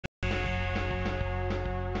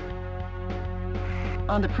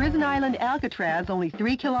On the prison island Alcatraz, only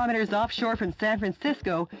 3 kilometers offshore from San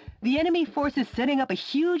Francisco, the enemy force is setting up a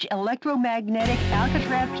huge electromagnetic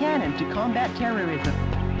Alcatraz cannon to combat terrorism.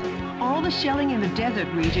 All the shelling in the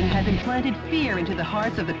desert region has implanted fear into the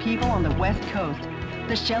hearts of the people on the West Coast.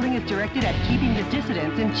 The shelling is directed at keeping the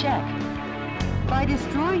dissidents in check. By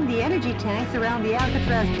destroying the energy tanks around the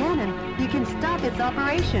Alcatraz cannon, you can stop its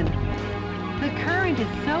operation. The current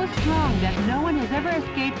is so strong that no one has ever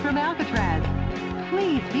escaped from Alcatraz.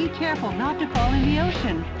 Please be careful not to fall in the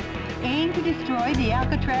ocean. Aim to destroy the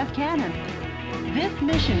Alcatraz cannon. This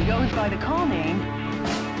mission goes by the call name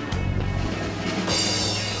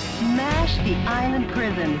Smash the Island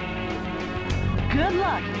Prison. Good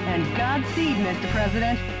luck and Godspeed, Mr.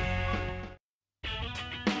 President.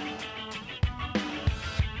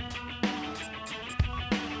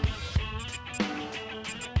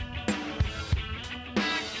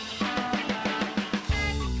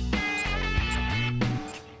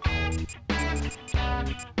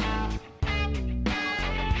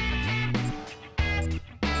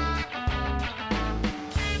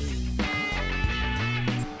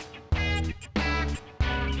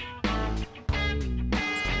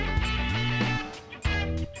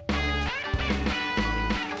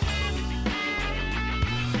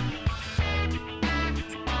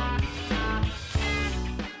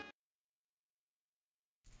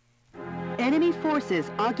 Enemy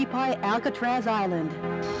forces occupy Alcatraz Island.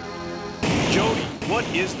 Jody, what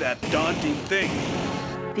is that daunting thing?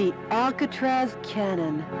 The Alcatraz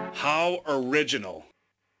cannon. How original.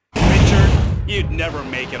 Richard, you'd never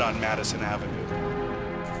make it on Madison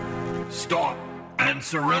Avenue. Stop and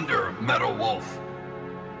surrender, Meadow Wolf.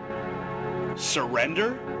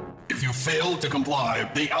 Surrender? If you fail to comply,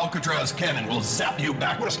 the Alcatraz cannon will zap you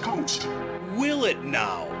back west coast. Will it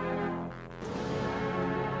now?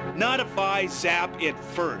 Not if I zap it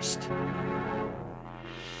first.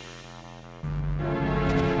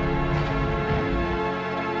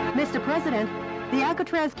 Mr. President, the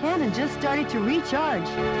Alcatraz cannon just started to recharge.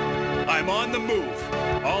 I'm on the move.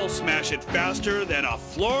 I'll smash it faster than a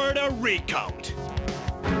Florida recount.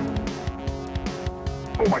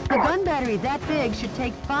 Oh my A God! gun battery that big should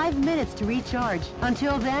take 5 minutes to recharge.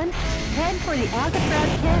 Until then, head for the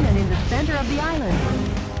Alcatraz cannon in the center of the island.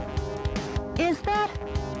 Is that?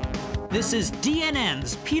 This is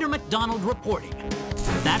DNN's Peter McDonald reporting.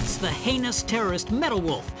 That's the heinous terrorist Meadow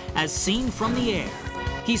Wolf, as seen from the air.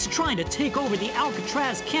 He's trying to take over the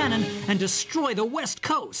Alcatraz cannon and destroy the West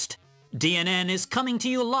Coast. DNN is coming to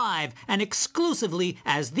you live and exclusively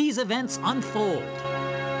as these events unfold.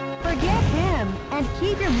 Forget him and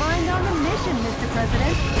keep your mind on the mission, Mr.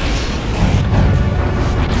 President.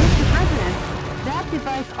 Mr. President, that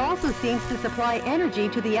device also seems to supply energy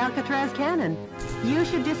to the Alcatraz cannon. You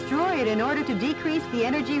should destroy it in order to decrease the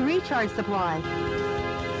energy recharge supply.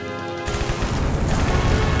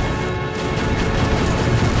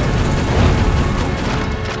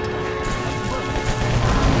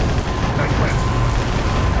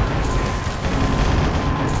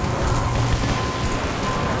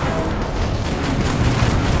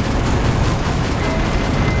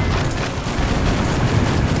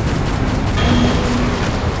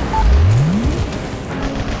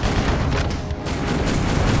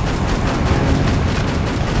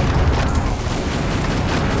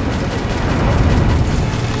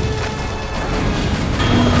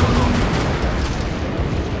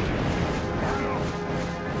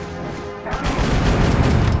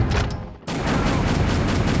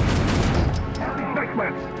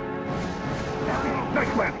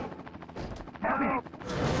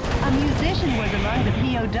 A musician was among the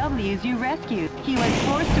POWs you rescued. He was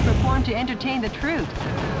forced to perform to entertain the troops.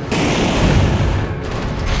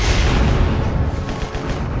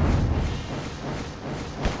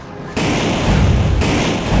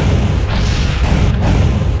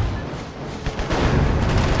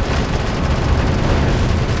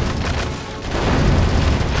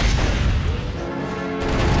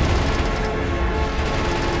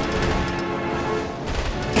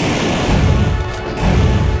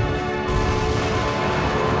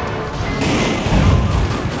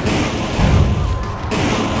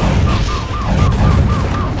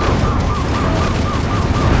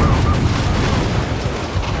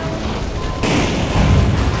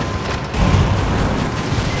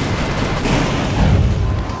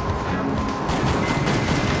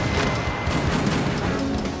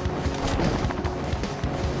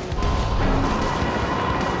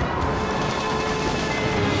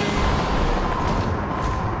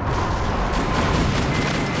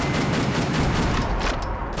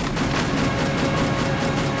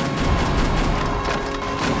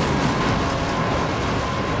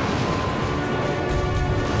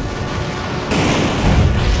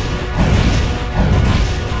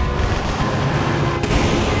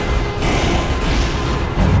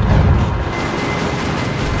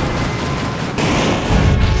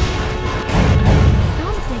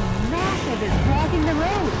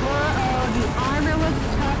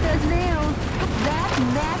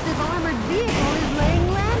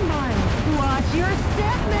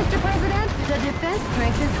 defense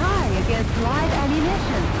strength is high against live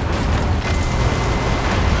ammunition.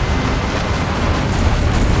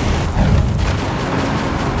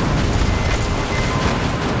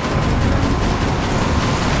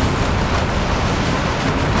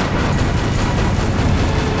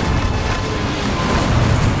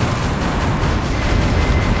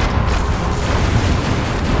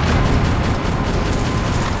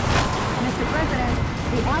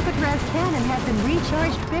 The Alcatraz cannon has been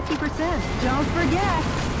recharged 50%. Don't forget,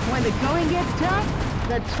 when the going gets tough,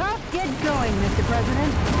 the tough get going, Mr.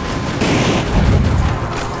 President.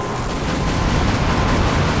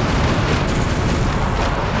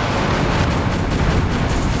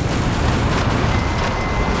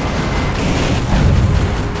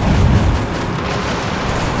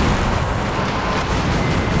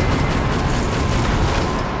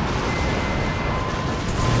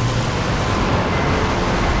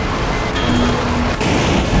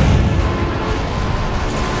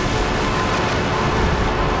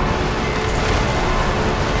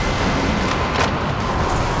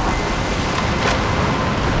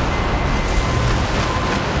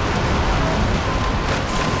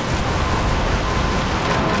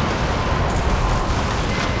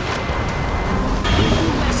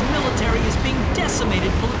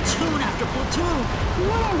 Platoon after platoon.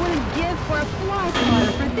 What I wouldn't give for a fly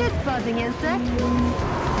swatter for this buzzing insect.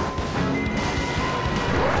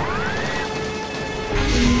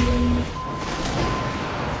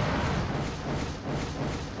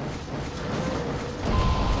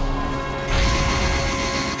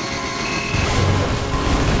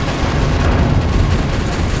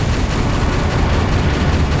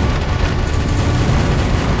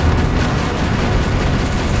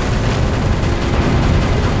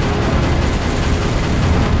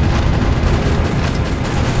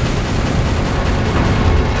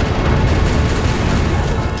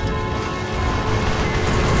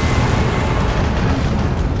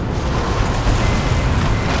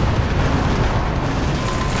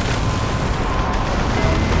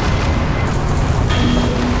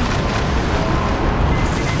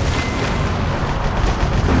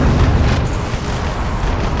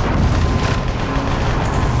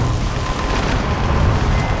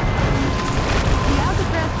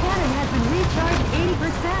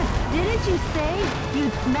 Didn't you say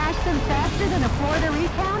you'd smash them faster than a Florida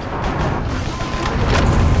recount?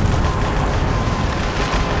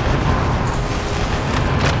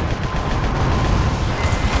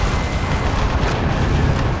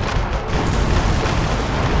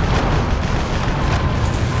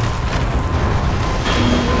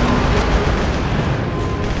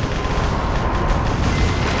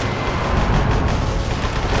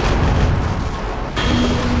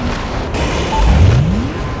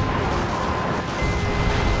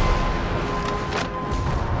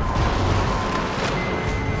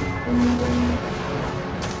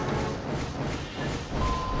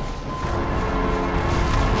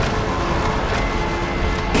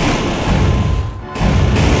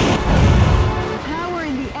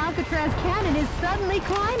 Alcatraz cannon is suddenly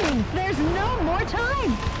climbing. There's no more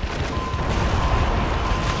time.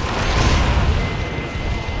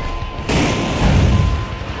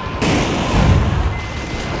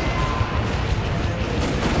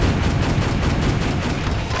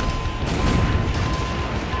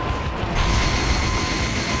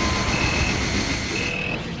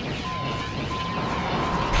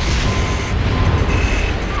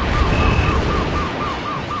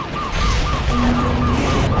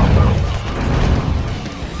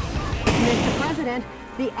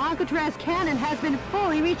 The Alcatraz cannon has been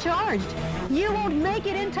fully recharged. You won't make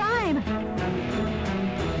it in time.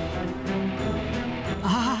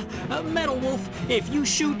 Metal Wolf, if you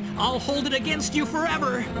shoot, I'll hold it against you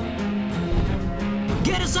forever.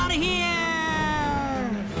 Get us out of here!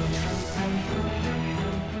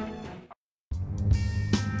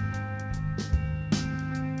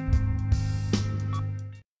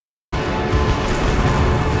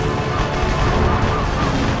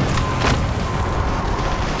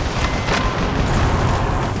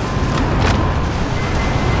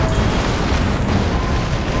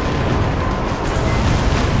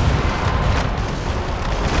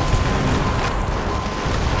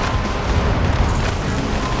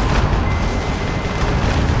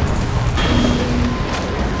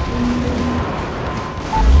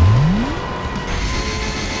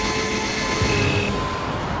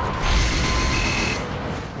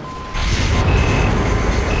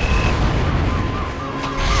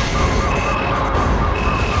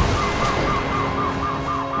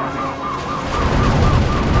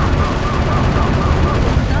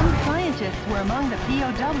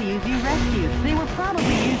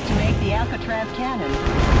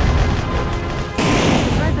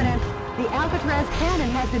 Alcatraz cannon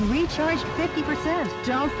has been recharged 50%.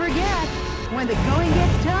 Don't forget, when the going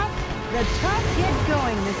gets tough, the tough get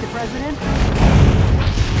going, Mr. President.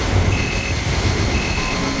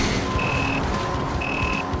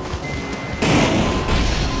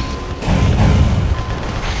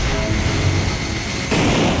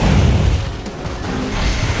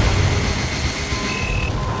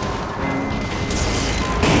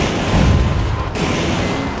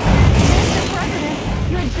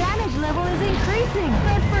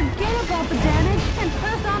 But forget about the damage and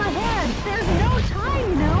press on ahead. There's no time,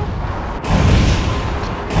 you know.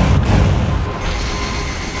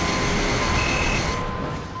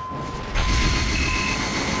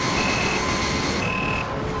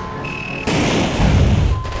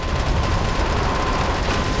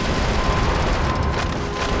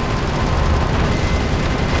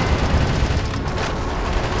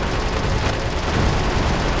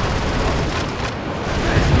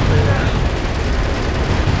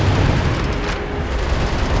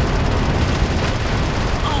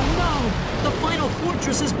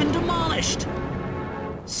 Has been demolished.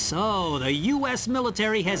 So, the U.S.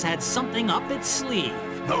 military has had something up its sleeve.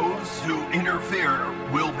 Those who interfere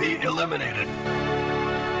will be eliminated.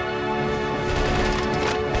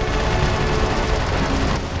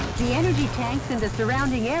 The energy tanks in the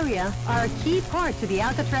surrounding area are a key part to the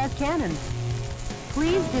Alcatraz cannon.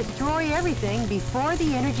 Please destroy everything before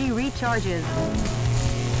the energy recharges.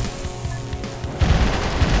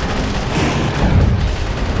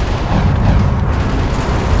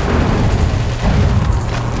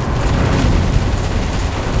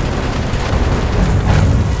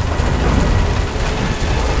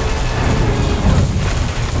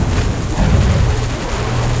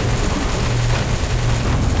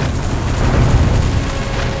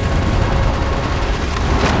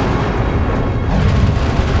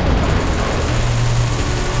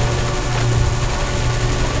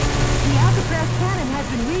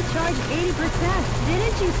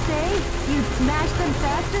 Didn't you say you'd smash them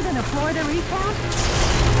faster than a Florida recount?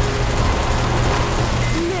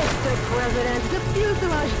 Mr. President, the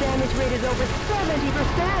fuselage damage rate is over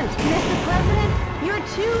 70%. Mr. President, you're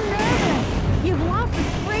too nervous. You've lost the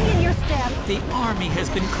spring in your step. The Army has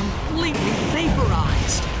been completely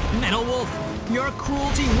vaporized. Metal Wolf, your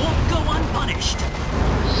cruelty won't go unpunished.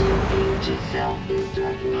 Shifting to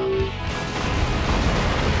self-destruct mode.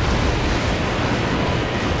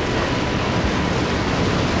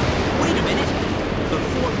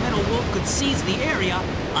 Before Metal Wolf could seize the area,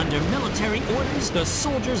 under military orders, the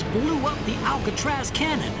soldiers blew up the Alcatraz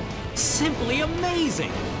cannon. Simply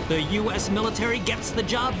amazing! The U.S. military gets the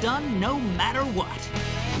job done no matter what.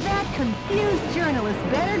 That confused journalist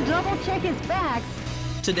better double-check his facts.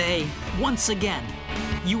 Today, once again,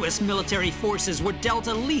 U.S. military forces were dealt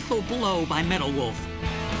a lethal blow by Metal Wolf.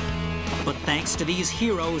 But thanks to these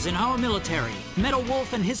heroes in our military, Metal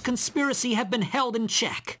Wolf and his conspiracy have been held in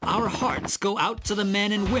check. Our hearts go out to the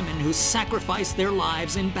men and women who sacrificed their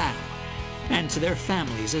lives in battle, and to their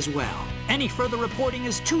families as well. Any further reporting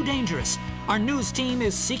is too dangerous. Our news team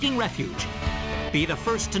is seeking refuge. Be the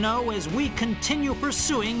first to know as we continue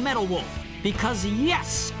pursuing Metal Wolf, because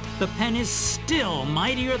yes, the pen is still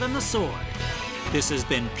mightier than the sword. This has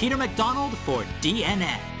been Peter McDonald for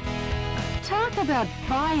DNN. Talk about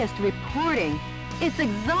biased reporting. It's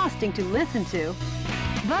exhausting to listen to.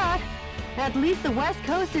 But at least the West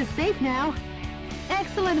Coast is safe now.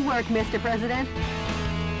 Excellent work, Mr. President.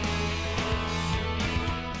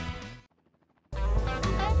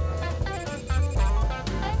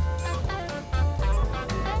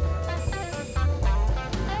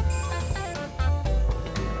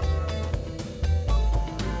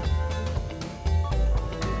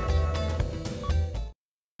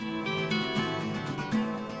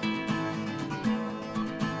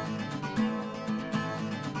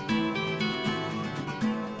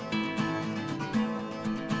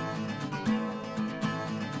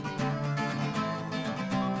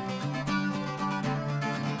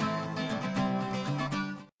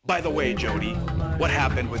 By the way, Jody, what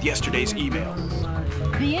happened with yesterday's email?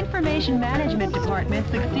 The Information Management Department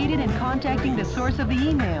succeeded in contacting the source of the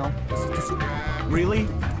email. Really?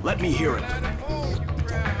 Let me hear it.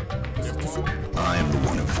 I am the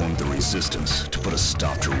one who formed the Resistance to put a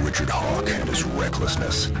stop to Richard Hawk and his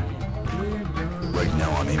recklessness. Right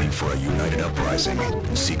now I'm aiming for a united uprising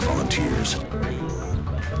and seek volunteers.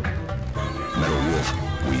 Metal Wolf,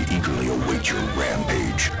 we eagerly await your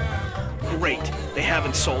rampage. Great. They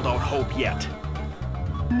haven't sold out hope yet.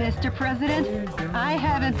 Mr. President, I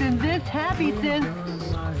haven't been this happy since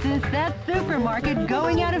since that supermarket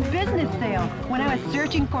going out of business sale when I was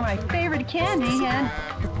searching for my favorite candy, and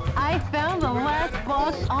I found the last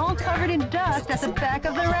box all covered in dust at the back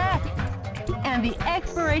of the rack. And the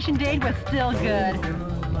expiration date was still good.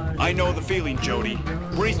 I know the feeling, Jody.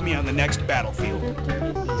 Brief me on the next battlefield.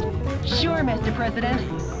 Sure, Mr. President.